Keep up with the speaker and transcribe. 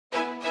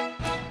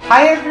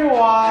Hi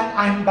everyone!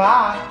 I'm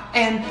back!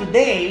 And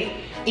today,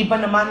 iba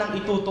naman ang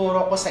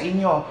ituturo ko sa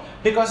inyo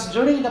because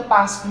during the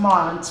past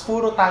months,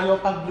 puro tayo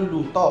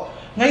pagluluto.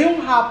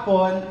 Ngayong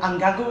hapon, ang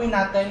gagawin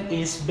natin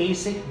is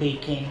basic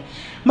baking.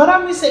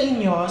 Marami sa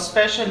inyo,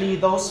 especially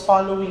those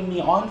following me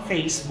on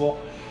Facebook,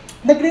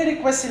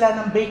 nagre-request sila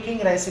ng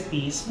baking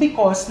recipes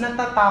because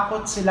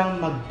natatakot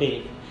silang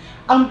mag-bake.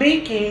 Ang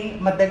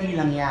baking, madali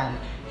lang yan.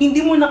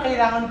 Hindi mo na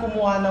kailangan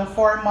kumuha ng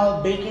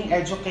formal baking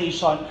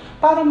education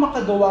para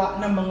makagawa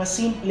ng mga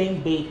simpleng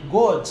baked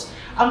goods.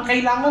 Ang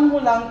kailangan mo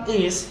lang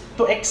is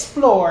to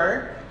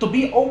explore, to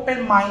be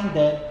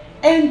open-minded,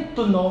 and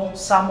to know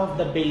some of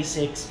the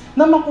basics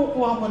na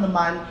makukuha mo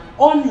naman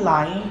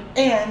online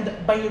and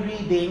by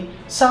reading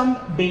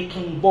some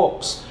baking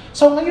books.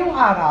 So ngayong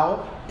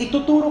araw,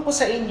 ituturo ko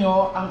sa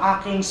inyo ang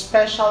aking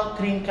special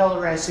crinkle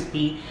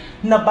recipe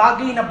na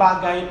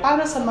bagay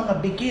para sa mga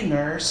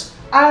beginners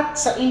at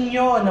sa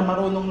inyo na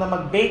marunong na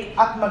mag-bake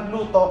at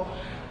magluto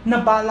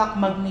na balak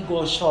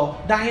magnegosyo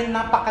dahil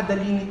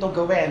napakadali nito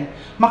gawin.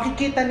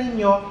 Makikita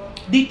ninyo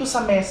dito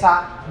sa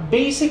mesa,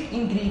 basic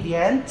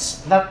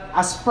ingredients that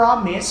as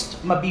promised,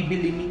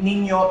 mabibili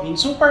ninyo in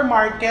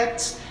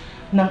supermarkets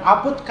ng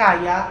abot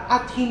kaya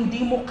at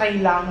hindi mo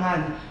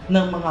kailangan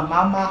ng mga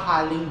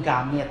mamahaling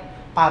gamit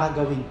para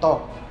gawin to.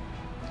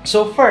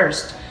 So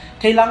first,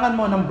 kailangan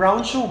mo ng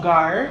brown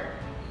sugar,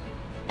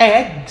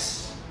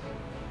 eggs,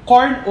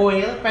 corn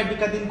oil, pwede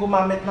ka din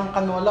gumamit ng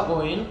canola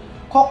oil,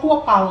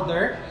 cocoa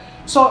powder.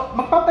 So,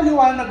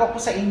 magpapaliwanag ako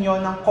sa inyo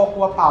ng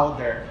cocoa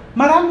powder.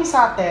 Marami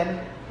sa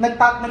atin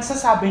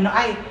nagsasabi na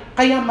ay,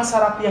 kaya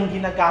masarap yung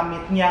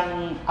ginagamit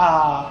niyang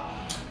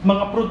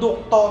mga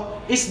produkto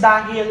is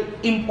dahil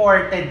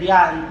imported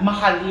yan,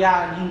 mahal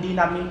yan, hindi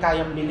namin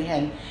kayang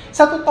bilhin.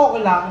 Sa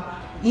totoo lang,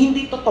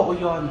 hindi totoo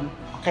yon.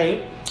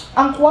 Okay?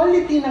 Ang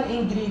quality ng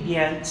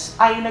ingredients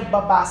ay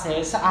nagbabase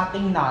sa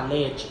ating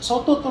knowledge.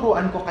 So,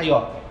 tuturuan ko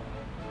kayo.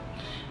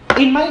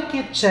 In my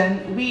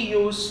kitchen, we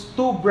use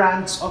two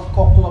brands of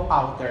cocoa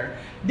powder.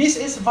 This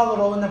is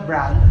Valrhona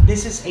brand.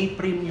 This is a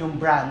premium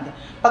brand.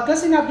 Pagka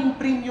sinabing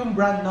premium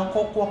brand ng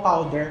cocoa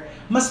powder,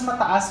 mas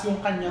mataas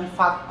yung kanyang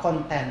fat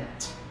content.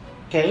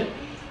 Okay?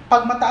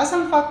 Pag mataas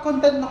ang fat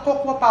content ng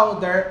cocoa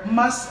powder,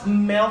 mas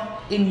melt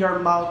in your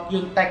mouth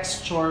yung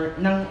texture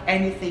ng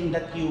anything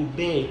that you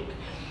bake.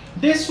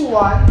 This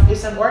one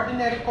is an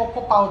ordinary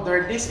cocoa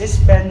powder. This is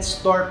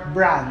Bensdorp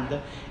brand.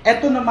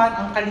 Ito naman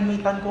ang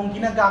kalimitan kong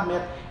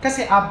ginagamit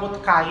kasi abot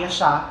kaya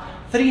siya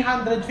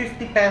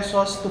 350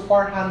 pesos to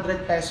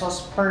 400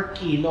 pesos per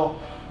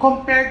kilo.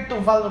 Compared to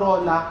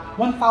Valrhona,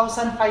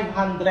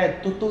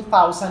 1,500 to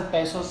 2,000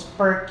 pesos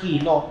per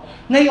kilo.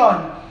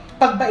 Ngayon,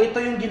 pag ba ito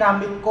yung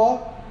ginamit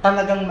ko,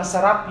 talagang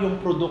masarap yung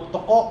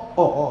produkto ko?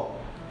 Oo.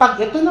 Pag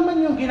ito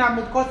naman yung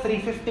ginamit ko,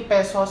 350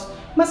 pesos,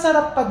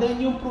 masarap pa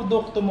din yung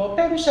produkto mo,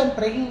 pero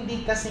syempre,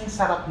 hindi kasing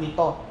sarap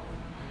nito.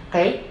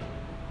 Okay?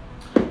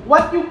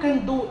 What you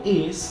can do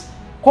is,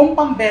 kung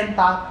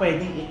pambenta,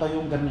 pwedeng ito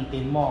yung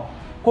gamitin mo.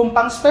 Kung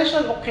pang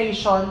special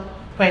occasion,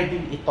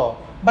 pwedeng ito.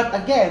 But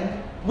again,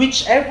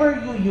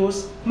 whichever you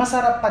use,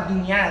 masarap pa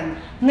din yan.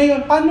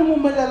 Ngayon, paano mo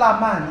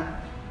malalaman?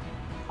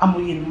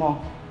 Amuyin mo.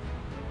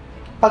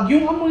 Pag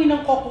yung amoy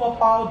ng cocoa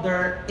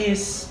powder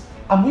is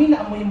amoy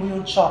na amoy mo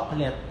yung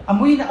chocolate,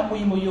 amoy na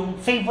amoy mo yung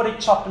favorite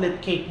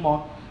chocolate cake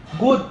mo,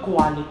 good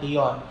quality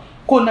yon.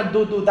 Kung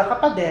nagdududa ka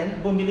pa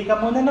din, bumili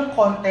ka muna ng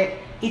konti,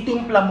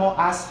 itimpla mo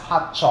as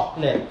hot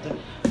chocolate.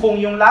 Kung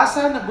yung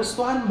lasa na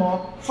gustuhan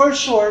mo, for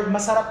sure,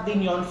 masarap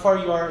din yon for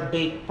your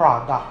baked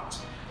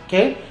product.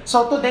 Okay?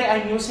 So today,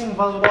 I'm using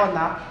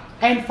Valrhona,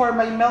 and for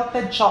my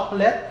melted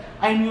chocolate,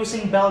 I'm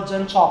using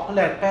Belgian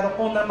chocolate. Pero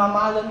kung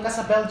namamahalan ka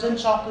sa Belgian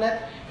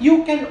chocolate,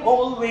 you can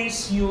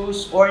always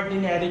use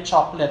ordinary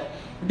chocolate.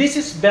 This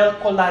is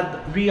Belcolad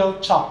Real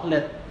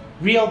Chocolate,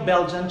 Real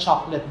Belgian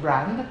Chocolate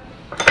brand.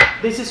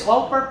 This is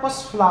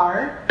all-purpose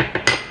flour,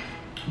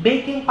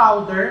 baking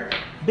powder,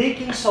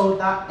 baking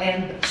soda,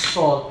 and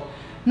salt.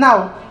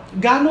 Now,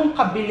 ganong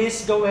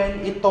kabilis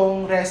gawin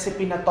itong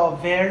recipe na to?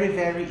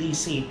 Very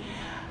easy.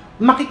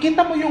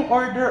 Makikita mo yung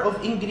order of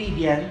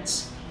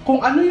ingredients.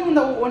 Kung ano yung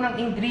nauunang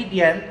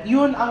ingredient,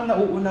 yun ang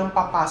nauunang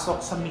papasok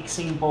sa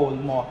mixing bowl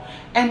mo.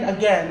 And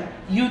again,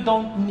 you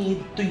don't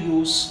need to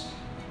use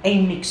a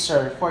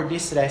mixer for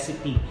this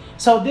recipe.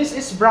 So this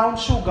is brown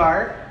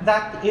sugar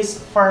that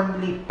is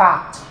firmly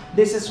packed.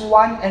 This is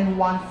 1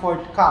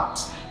 1/4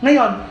 cups.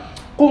 Ngayon,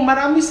 kung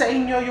marami sa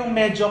inyo yung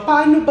medyo,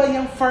 paano ba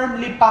yung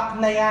firmly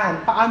packed na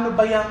yan? Paano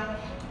ba yung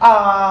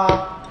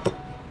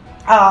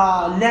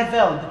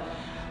leveled?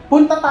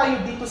 Punta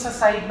tayo dito sa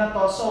side na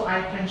to so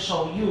I can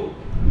show you.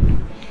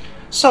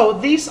 So,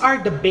 these are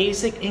the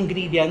basic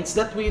ingredients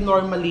that we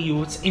normally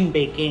use in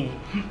baking.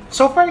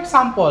 So, for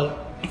example,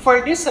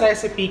 for this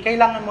recipe,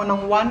 kailangan mo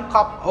ng 1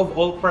 cup of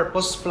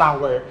all-purpose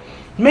flour.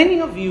 Many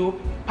of you,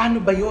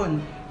 paano ba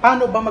yun?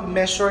 Paano ba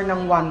mag-measure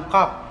ng 1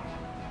 cup?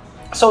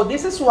 So,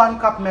 this is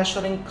 1 cup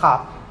measuring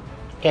cup.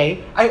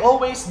 Okay? I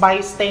always buy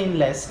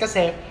stainless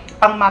kasi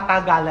pang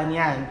matagalan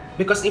yan.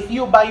 Because if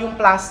you buy yung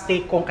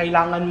plastic, kung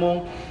kailangan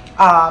mong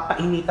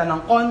painitan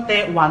ng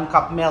konti, 1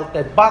 cup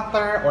melted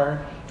butter, or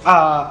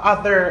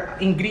other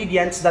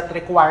ingredients that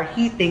require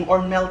heating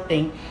or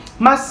melting,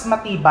 mas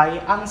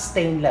matibay ang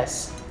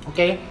stainless.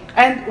 Okay?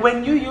 And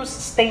when you use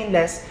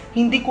stainless,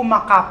 hindi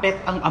kumakapit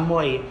ang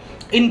amoy.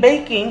 In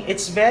baking,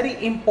 it's very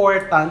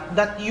important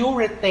that you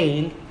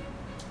retain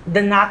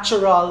the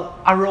natural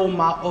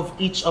aroma of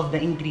each of the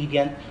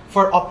ingredient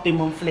for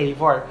optimum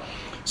flavor.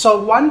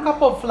 So, 1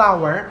 cup of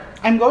flour,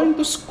 I'm going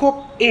to scoop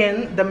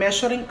in the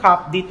measuring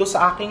cup dito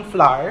sa aking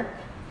flour.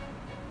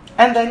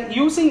 And then,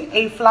 using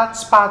a flat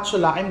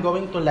spatula, I'm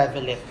going to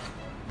level it.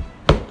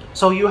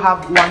 So, you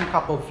have 1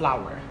 cup of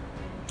flour.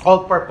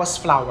 All-purpose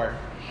flour.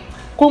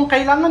 Kung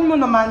kailangan mo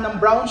naman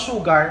ng brown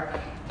sugar,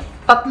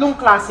 3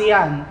 klase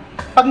yan.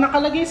 Pag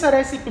nakalagay sa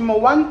recipe mo,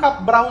 1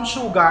 cup brown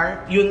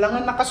sugar, yun lang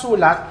ang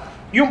nakasulat.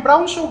 Yung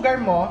brown sugar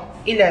mo,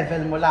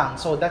 i-level mo lang.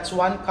 So, that's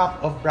 1 cup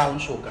of brown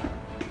sugar.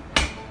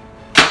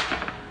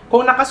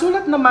 Kung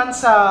nakasulat naman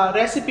sa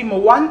recipe mo,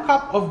 1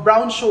 cup of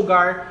brown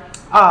sugar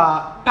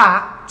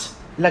packed,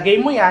 lagay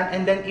mo yan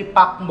and then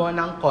i-pack mo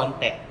ng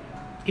konti.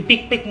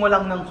 Ipikpik mo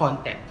lang ng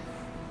konti.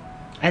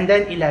 And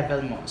then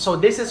i-level mo. So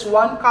this is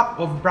 1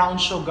 cup of brown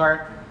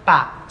sugar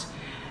packed.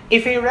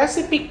 If a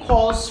recipe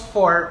calls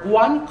for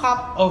 1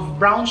 cup of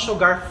brown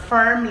sugar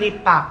firmly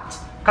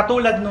packed,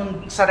 katulad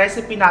nung sa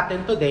recipe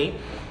natin today,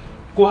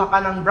 kuha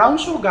ka ng brown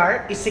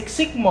sugar,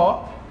 isiksik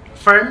mo,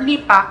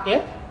 firmly pack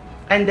it,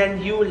 and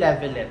then you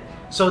level it.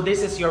 So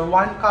this is your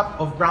 1 cup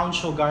of brown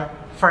sugar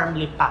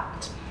firmly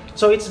packed.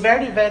 So it's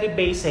very, very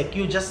basic.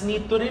 You just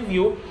need to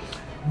review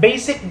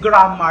basic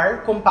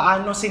grammar kung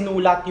paano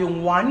sinulat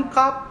yung 1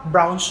 cup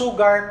brown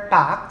sugar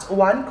packed,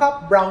 1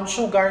 cup brown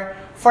sugar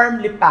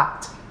firmly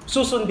packed.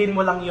 Susundin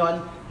mo lang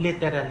yon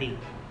literally.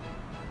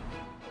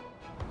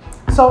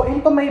 So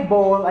into my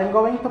bowl, I'm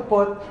going to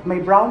put my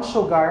brown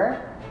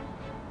sugar,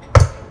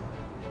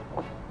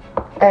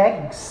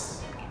 eggs,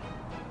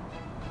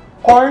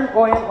 corn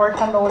oil or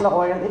canola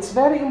oil. It's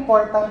very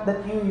important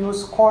that you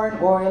use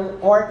corn oil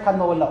or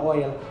canola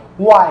oil.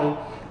 Why?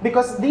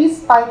 Because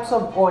these types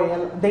of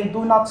oil, they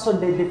do not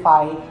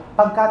solidify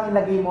pagka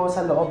nilagay mo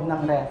sa loob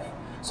ng ref.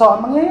 So,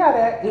 ang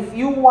mangyayari, if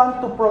you want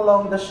to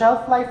prolong the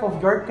shelf life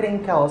of your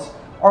crinkles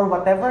or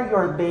whatever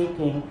you're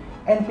baking,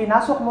 and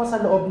pinasok mo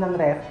sa loob ng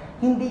ref,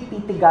 hindi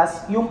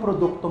titigas yung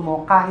produkto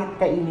mo kahit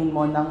kainin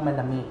mo ng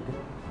malamig.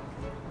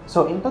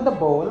 So, into the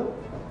bowl.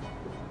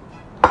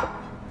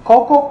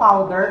 Cocoa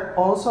powder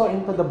also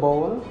into the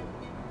bowl.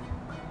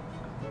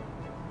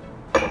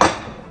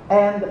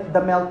 And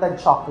the melted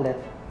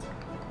chocolate.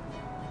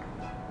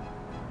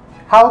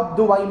 How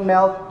do I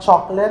melt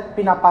chocolate?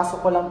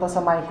 Pinapasok ko lang to sa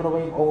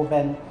microwave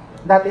oven.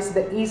 That is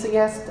the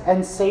easiest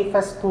and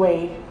safest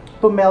way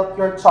to melt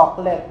your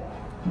chocolate.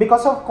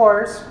 Because of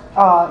course,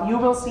 you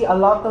will see a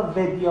lot of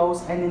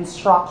videos and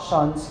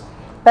instructions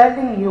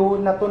telling you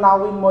na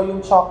tunawin mo yung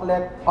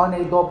chocolate on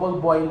a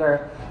double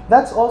boiler.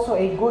 That's also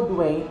a good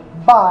way,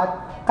 but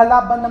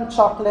kalaban ng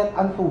chocolate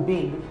ang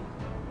tubig.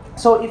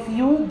 So if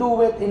you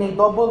do it in a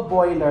double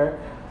boiler,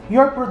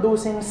 you're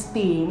producing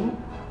steam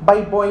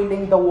by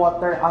boiling the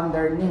water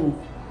underneath.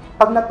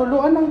 Pag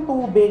natuluan ng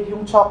tubig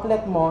yung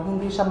chocolate mo,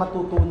 hindi siya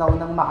matutunaw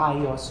ng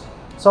maayos.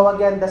 So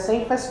again, the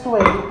safest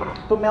way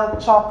to melt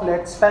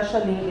chocolate,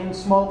 especially in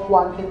small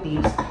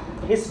quantities,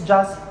 is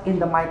just in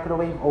the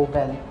microwave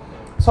oven.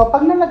 So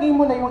pag nalagay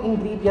mo na yung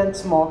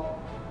ingredients mo,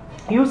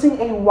 using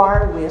a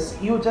wire whisk,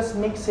 you just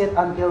mix it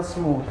until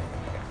smooth.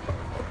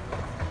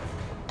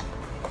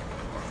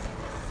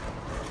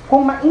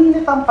 Kung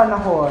mainit ang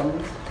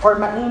panahon or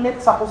mainit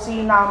sa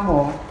kusina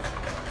mo,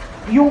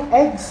 yung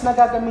eggs na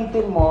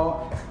gagamitin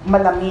mo,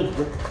 malamig.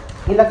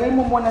 Ilagay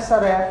mo muna sa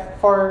ref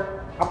for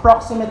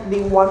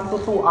approximately 1 to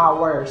 2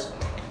 hours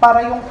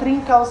para yung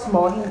crinkles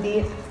mo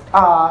hindi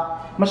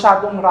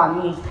masyadong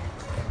runny.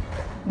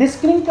 This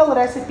crinkle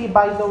recipe,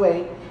 by the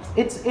way,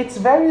 it's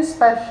very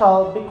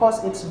special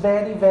because it's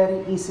very,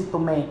 very easy to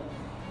make.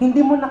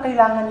 Hindi mo na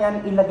kailangan yan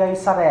ilagay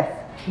sa ref.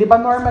 Di ba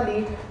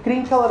normally,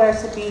 crinkle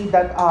recipe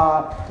that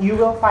you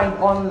will find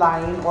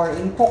online or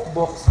in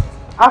cookbooks,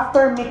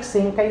 after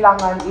mixing,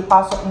 kailangan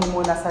ipasok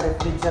mo muna sa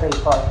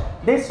refrigerator.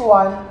 This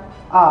one,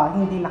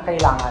 hindi na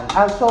kailangan.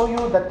 I'll show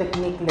you the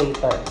technique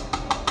later.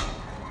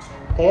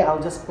 Okay,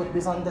 I'll just put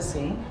this on the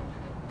sink.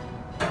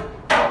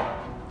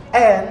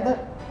 And,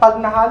 pag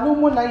nahalo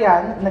mo na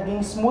yan,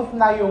 naging smooth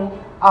na yung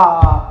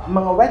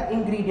mga wet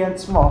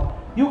ingredients mo,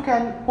 you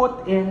can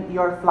put in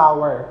your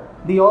flour.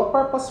 The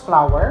all-purpose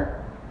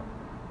flour,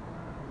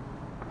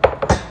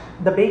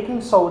 the baking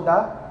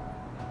soda,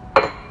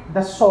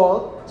 the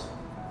salt,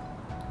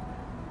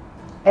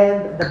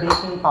 and the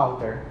baking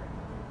powder.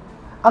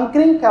 Ang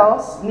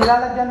crinkles,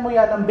 nilalagyan mo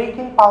yan ng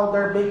baking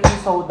powder, baking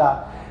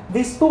soda.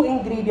 These two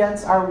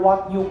ingredients are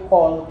what you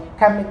call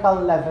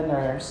chemical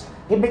leaveners.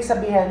 Ibig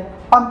sabihin,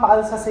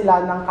 pampaalsa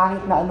sila ng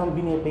kahit na anong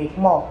binibake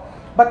mo.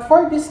 But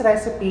for this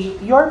recipe,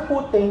 you're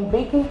putting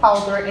baking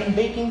powder and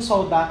baking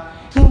soda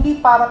hindi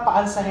para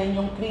paalsahin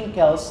yung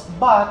crinkles,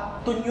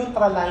 but to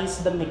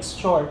neutralize the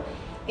mixture.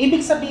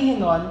 Ibig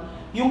sabihin nun,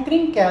 yung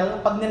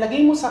crinkle, pag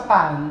nilagay mo sa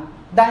pan,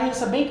 Dahil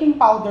sa baking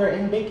powder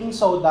and baking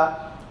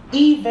soda,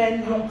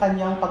 even yung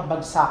kanyang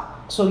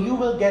pagbagsak. So you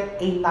will get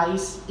a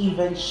nice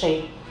even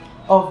shape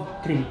of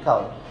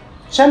crinkle.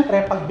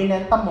 Siyempre, pag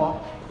binenta mo,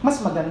 mas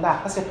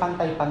maganda kasi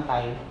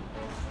pantay-pantay.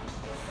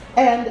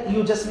 And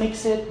you just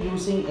mix it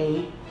using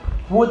a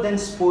wooden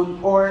spoon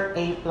or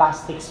a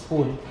plastic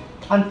spoon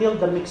until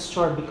the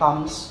mixture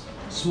becomes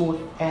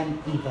smooth and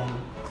even.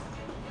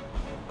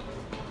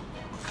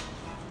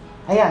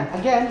 Ayan,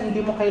 again,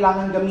 hindi mo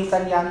kailangan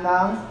gamitan yan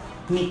ng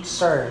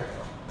mixer.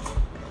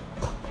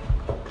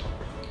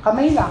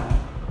 Kamay lang.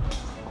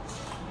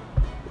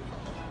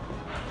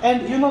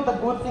 And you know the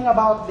good thing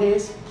about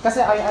this, kasi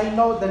I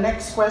know the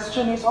next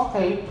question is,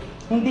 okay,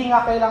 hindi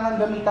nga kailangan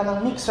gamitan ng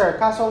mixer,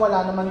 kaso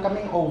wala naman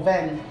kaming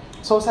oven.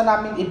 So, sa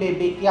namin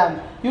i-bake yan?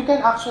 You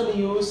can actually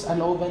use an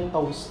oven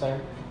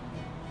toaster.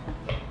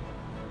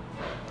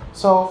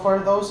 So, for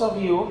those of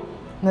you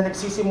na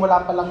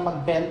nagsisimula pa lang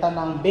magbenta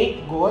ng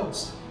baked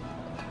goods,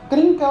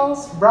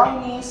 crinkles,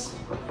 brownies,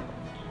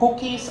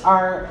 cookies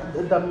are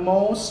the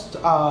most,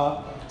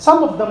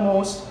 some of the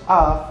most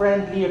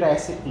friendly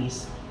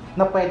recipes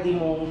na pwede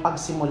mong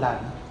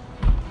pagsimulan.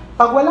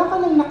 Pag wala ka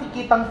nang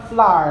nakikitang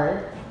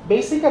flour,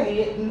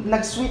 basically,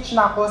 nag-switch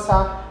na ako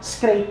sa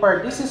scraper.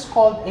 This is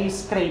called a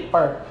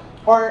scraper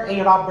or a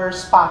rubber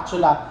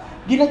spatula.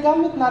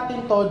 Ginagamit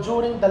natin to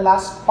during the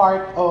last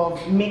part of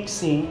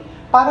mixing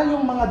para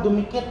yung mga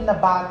dumikit na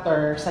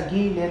batter sa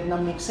gilid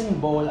ng mixing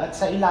bowl at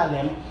sa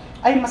ilalim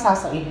ay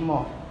masasaid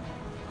mo.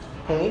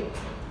 Okay?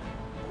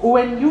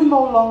 When you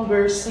no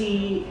longer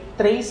see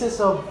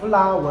traces of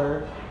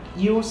flour,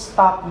 you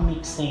stop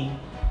mixing.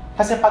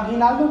 Kasi pag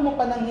hinalo mo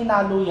pa ng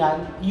hinalo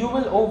yan, you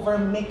will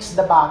overmix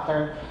the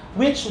batter,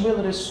 which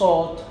will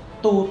result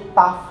to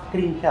tough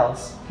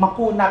crinkles.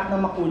 Makunat na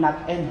makunat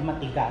and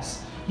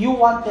matigas. You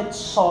want it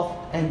soft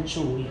and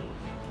chewy.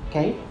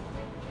 Okay?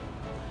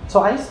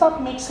 So I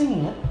stop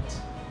mixing it,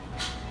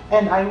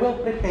 and I will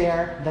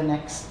prepare the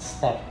next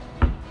step.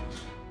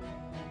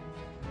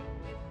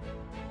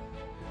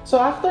 So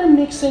after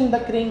mixing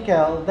the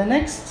crinkle, the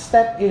next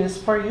step is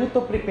for you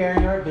to prepare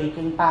your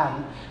baking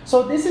pan.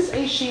 So this is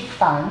a sheet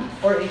pan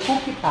or a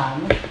cookie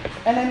pan,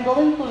 and I'm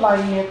going to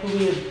line it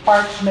with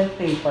parchment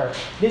paper.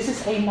 This is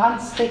a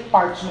non-stick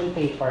parchment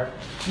paper.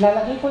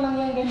 Lalagay ko lang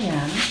yan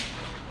ganyan.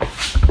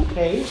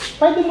 Okay?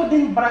 Pwede mo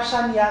din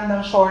brushan yan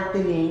ng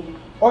shortening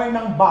or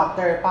ng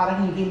butter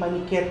para hindi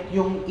manikit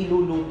yung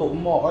iluluto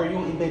mo or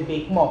yung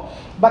i-bake mo.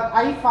 But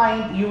I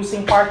find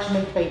using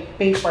parchment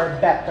paper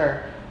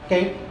better.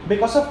 Okay?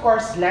 Because of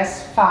course,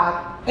 less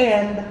fat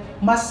and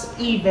mas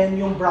even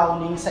yung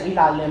browning sa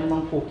ilalim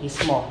ng cookies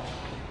mo.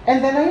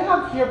 And then I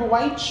have here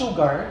white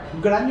sugar,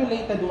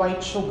 granulated white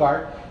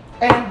sugar,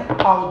 and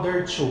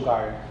powdered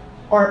sugar,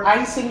 or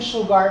icing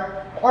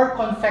sugar, or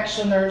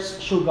confectioner's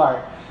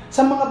sugar.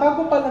 Sa mga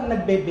bago pa lang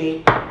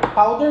nagbe-bake,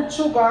 powdered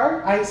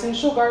sugar, icing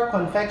sugar,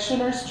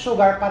 confectioner's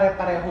sugar,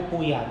 pare-pareho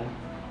po yan.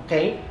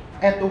 Okay?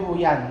 Eto po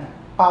yan,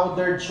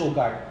 powdered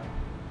sugar.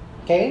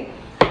 Okay?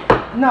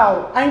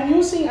 Now, I'm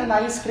using an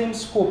ice cream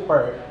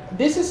scooper.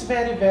 This is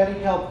very, very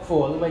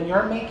helpful when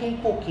you're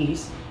making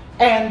cookies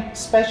and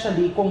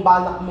especially kung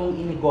balak mong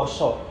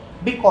inegosyo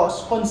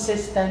because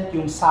consistent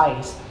yung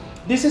size.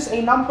 This is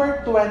a number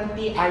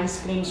 20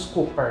 ice cream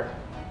scooper.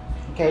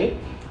 Okay?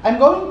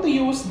 I'm going to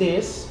use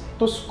this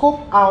to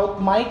scoop out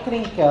my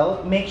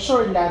crinkle, make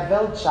sure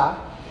level siya.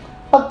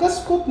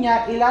 Pagka-scoop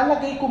niya,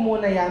 ilalagay ko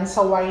muna yan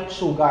sa white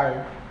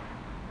sugar.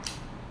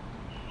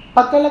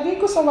 Pagkalagay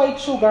ko sa white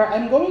sugar,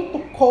 I'm going to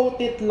coat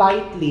it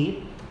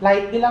lightly.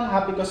 Lightly lang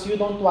ha, because you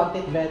don't want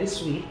it very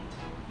sweet.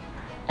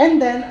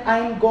 And then,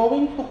 I'm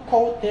going to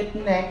coat it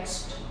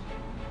next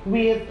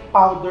with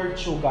powdered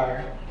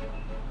sugar.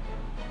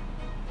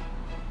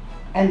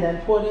 And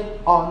then, put it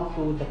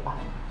onto the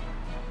pan.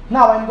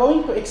 Now, I'm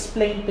going to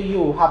explain to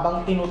you,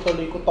 habang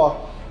tinutuloy ko to,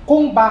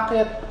 kung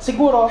bakit,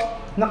 siguro,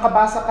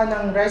 nakabasa ka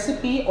ng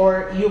recipe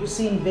or you've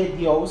seen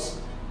videos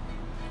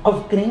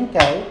of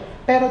crinkle,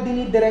 pero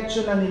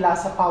dinidiretso na nila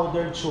sa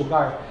powdered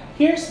sugar.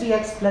 Here's the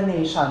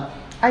explanation.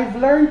 I've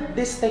learned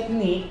this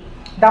technique,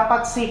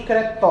 dapat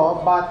secret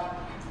to, but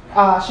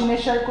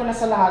sineshare ko na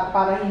sa lahat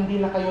para hindi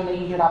na kayo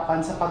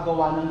nahihirapan sa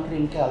paggawa ng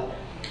crinkle.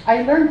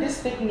 I learned this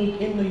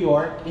technique in New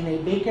York, in a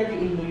bakery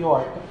in New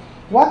York.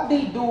 What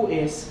they do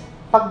is,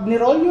 pag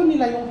nirolyo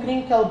nila yung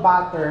crinkle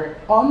batter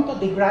onto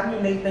the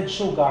granulated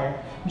sugar,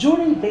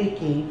 during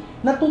baking,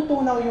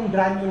 natutunaw yung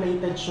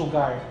granulated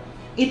sugar.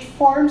 It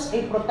forms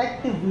a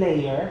protective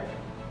layer,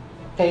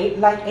 okay,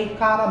 like a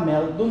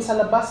caramel dun sa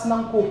labas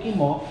ng cookie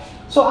mo.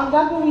 So, ang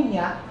gagawin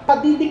niya,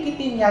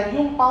 padidikitin niya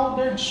yung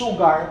powdered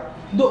sugar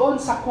doon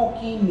sa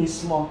cookie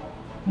mismo.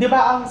 Di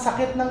ba ang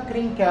sakit ng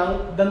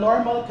crinkle, the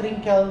normal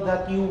crinkle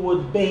that you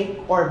would bake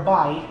or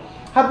buy,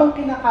 habang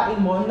kinakain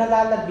mo,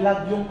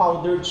 nalalaglag yung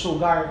powdered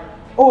sugar.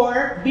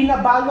 Or,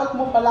 binabalot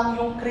mo pa lang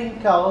yung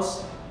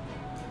crinkles,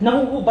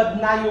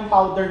 nahuhubad na yung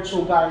powdered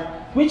sugar,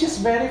 which is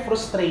very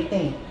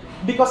frustrating.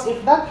 Because if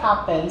that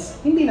happens,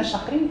 hindi na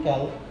siya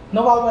crinkle,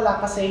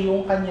 nawawala kasi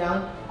yung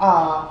kanyang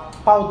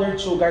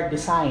powdered sugar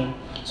design.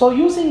 So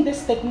using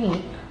this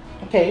technique,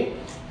 okay,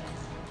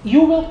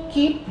 you will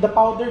keep the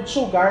powdered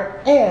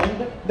sugar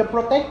and the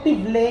protective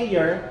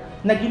layer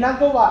na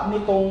ginagawa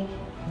nitong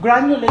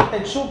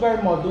granulated sugar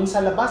mo dun sa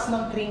labas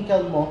ng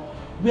crinkle mo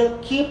will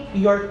keep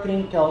your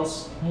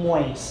crinkles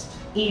moist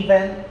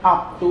even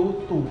up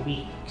to 2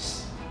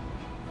 weeks.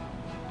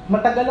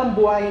 Matagal ang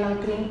buhay ng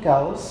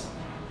crinkles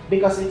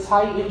because it's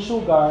high in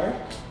sugar,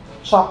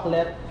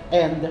 chocolate,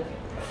 and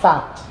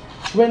fat.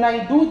 When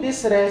I do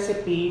this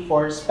recipe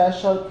for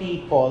special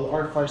people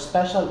or for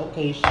special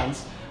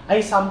occasions, I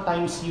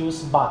sometimes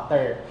use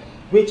butter,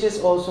 which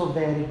is also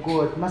very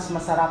good. Mas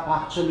masarap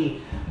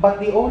actually. But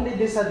the only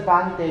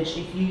disadvantage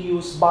if you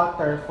use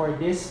butter for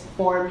this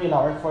formula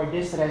or for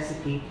this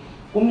recipe,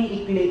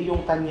 umiikli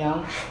yung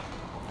kanyang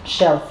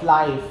shelf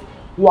life.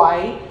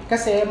 Why?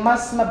 Kasi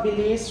mas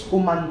mabilis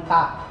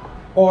umanta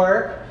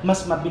or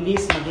mas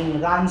mabilis maging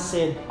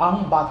rancid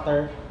ang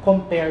butter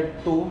compared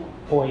to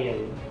oil.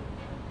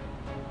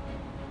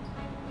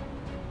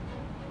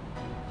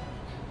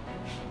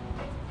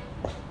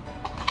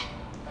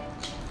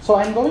 So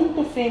I'm going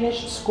to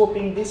finish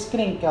scooping these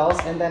crinkles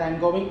and then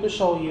I'm going to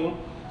show you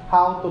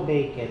how to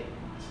bake it.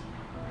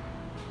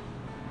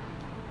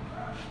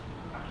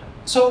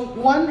 So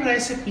one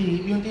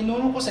recipe, yung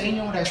tinuro ko sa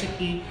inyong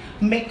recipe,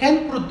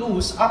 can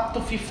produce up to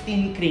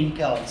 15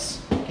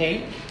 crinkles.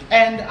 Okay?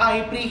 And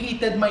I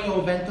preheated my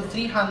oven to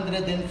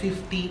 350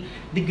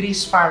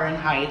 degrees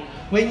Fahrenheit.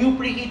 When you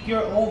preheat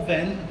your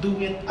oven, do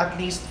it at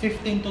least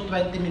 15 to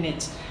 20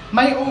 minutes.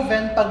 My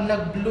oven, pag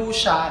nag-blue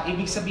siya,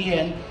 ibig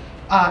sabihin,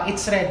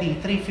 it's ready.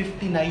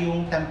 350 na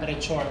yung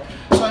temperature.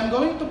 So I'm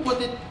going to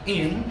put it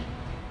in.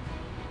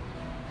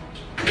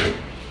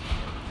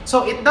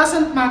 So it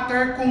doesn't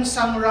matter kung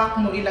saan rack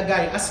mo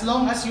ilagay as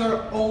long as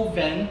your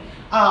oven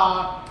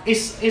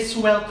is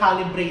well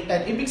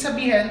calibrated. Ibig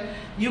sabihin,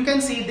 you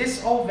can see this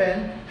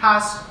oven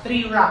has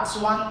 3 racks,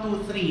 1,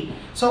 2, 3.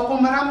 So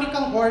kung marami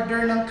kang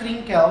order ng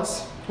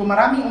crinkles, kung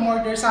maraming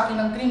umorder sa akin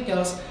ng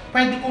crinkles,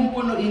 pwede kong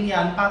punuin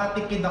yan para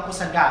tipid ako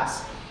sa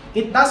gas.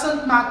 It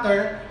doesn't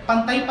matter,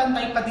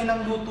 pantay-pantay pa din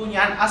ang luto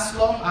niyan as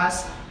long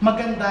as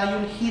maganda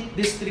yung heat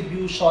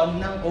distribution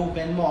ng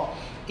oven mo.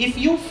 If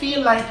you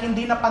feel like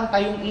hindi na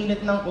pantay yung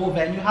init ng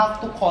oven, you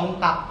have to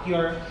contact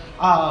your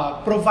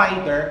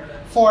provider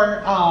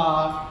for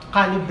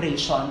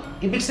calibration.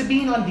 Ibig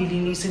sabihin nun,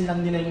 dilinisin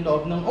lang nila yung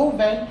loob ng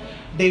oven.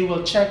 They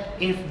will check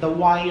if the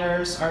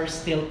wires are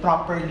still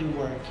properly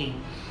working.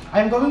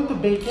 I'm going to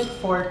bake it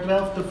for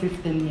 12 to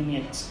 15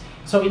 minutes.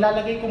 So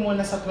ilalagay ko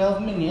muna sa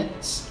 12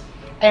 minutes.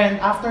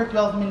 And after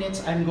 12 minutes,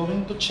 I'm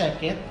going to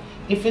check it.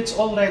 If it's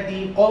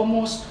already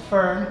almost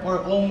firm or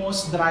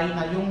almost dry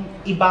na yung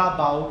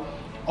ibabaw,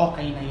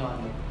 okay na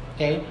yon.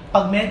 Okay?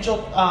 Pag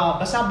medyo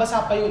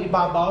basa-basa pa yung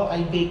ibabaw,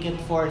 I bake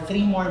it for 3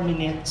 more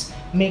minutes,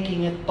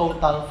 making it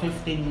total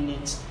 15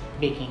 minutes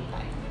baking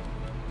time.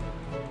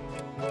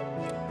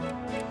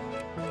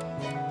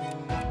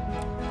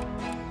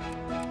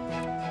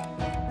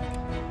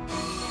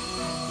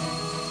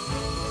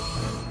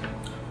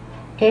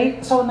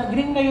 Okay, so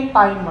nag-ring na yung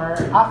timer.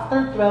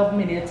 After 12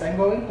 minutes, I'm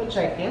going to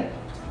check it.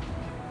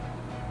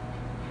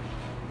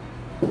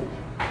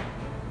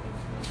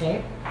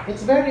 Okay,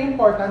 it's very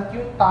important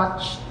you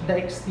touch the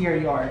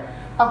exterior.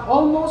 Pag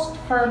almost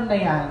firm na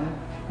yan,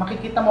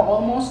 makikita mo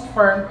almost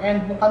firm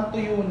and mukhang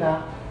tuyo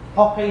na,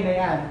 okay na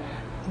yan.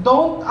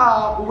 Don't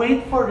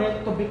wait for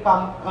it to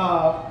become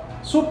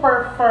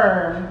super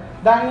firm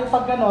dahil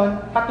pag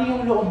ganon, pati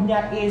yung loob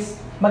niya is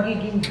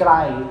magiging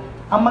dry.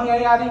 Ang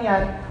mangyayari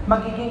niyan,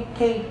 magiging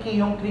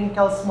cakey yung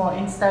crinkles mo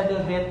instead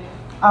of it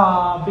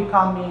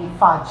becoming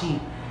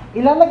fudgy.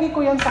 Ilalagay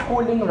ko yan sa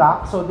cooling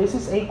rack. So this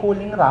is a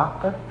cooling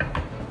rack.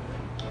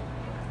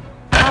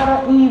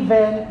 Para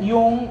even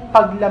yung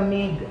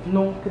paglamig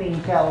ng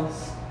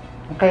crinkles.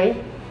 Okay?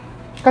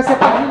 Kasi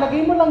pag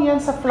nilagay mo lang yan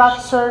sa flat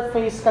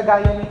surface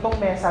kagaya nitong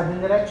mesa,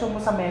 diniretso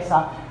mo sa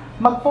mesa,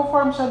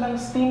 magpo-form siya ng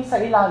steam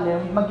sa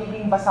ilalim,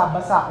 magiging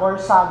basa-basa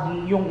or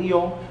soggy yung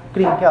iyong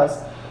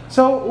crinkles.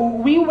 So,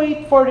 we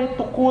wait for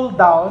it to cool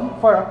down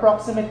for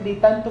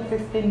approximately 10 to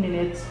 15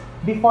 minutes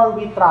before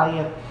we try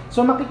it.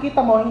 So,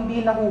 makikita mo,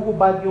 hindi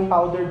nahuhubad yung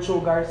powdered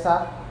sugar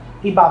sa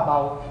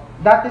ibabaw.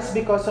 That is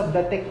because of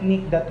the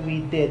technique that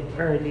we did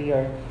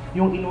earlier.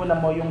 Yung inuna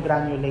mo, yung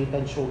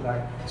granulated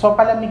sugar. So,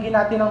 palamigin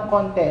natin ng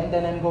konti and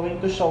then I'm going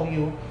to show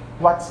you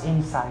what's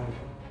inside.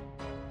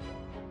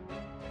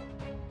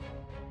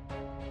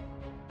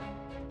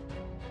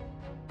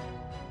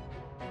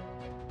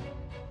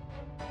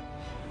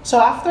 So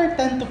after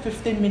 10 to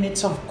 15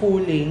 minutes of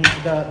cooling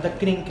the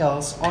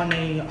crinkles on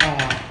a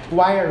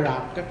wire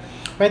rack,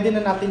 pwede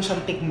na natin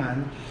siyang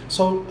tikman.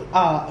 So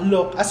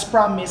look, as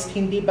promised,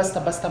 hindi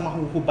basta-basta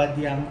mahuhubad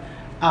yung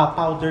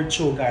powdered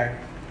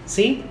sugar.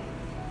 See?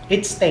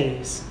 It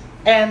stays.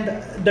 And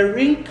the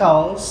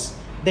wrinkles,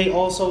 they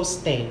also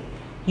stay.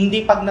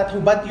 Hindi pag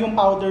nathubad yung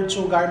powdered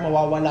sugar,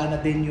 mawawala na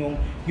din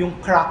yung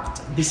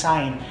cracked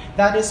design.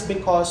 That is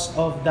because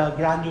of the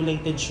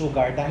granulated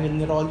sugar. Dahil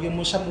nirolyo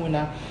mo siya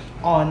muna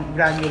on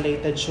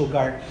granulated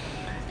sugar.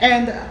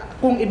 And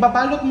kung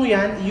ibabalot mo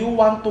yan, you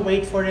want to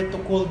wait for it to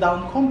cool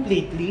down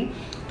completely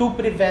to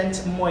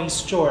prevent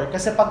moisture.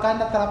 Kasi pagka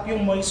natrap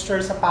yung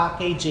moisture sa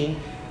packaging,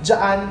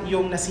 diyan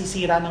yung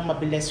nasisira ng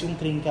mabilis yung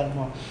crinkle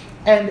mo.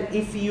 And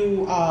if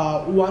you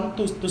want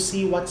to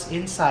see what's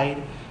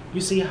inside, you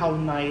see how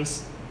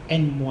nice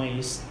and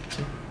moist.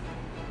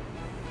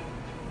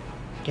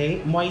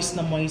 Okay? Moist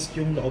na moist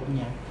yung loob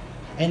niya.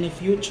 And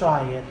if you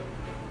try it,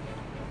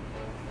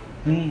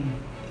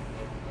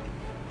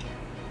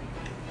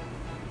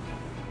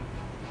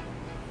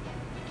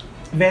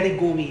 very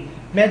gooey.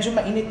 Medyo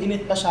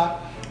mainit-init pa siya.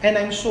 And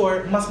I'm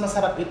sure, mas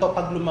masarap ito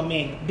pag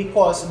lumamig.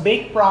 Because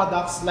baked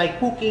products like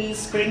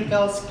cookies,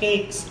 crinkles,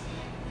 cakes,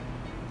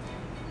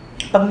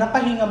 pag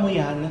napahinga mo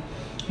yan,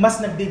 mas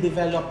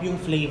nagde-develop yung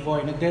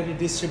flavor,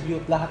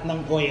 nagre-redistribute lahat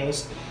ng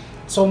oils.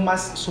 So,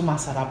 mas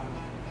sumasarap.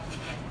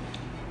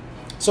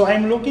 So,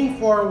 I'm looking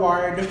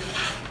forward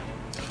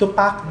to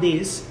pack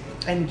this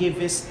and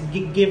give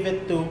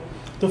it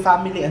to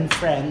family and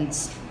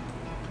friends.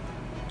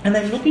 And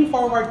I'm looking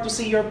forward to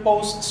see your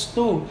posts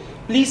too.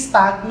 Please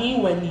tag me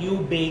when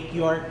you bake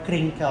your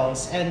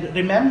crinkles. And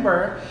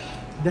remember,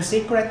 the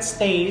secret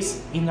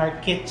stays in our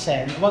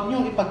kitchen. Huwag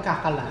niyong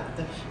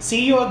ipagkakalat.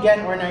 See you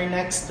again on our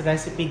next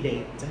recipe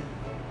date.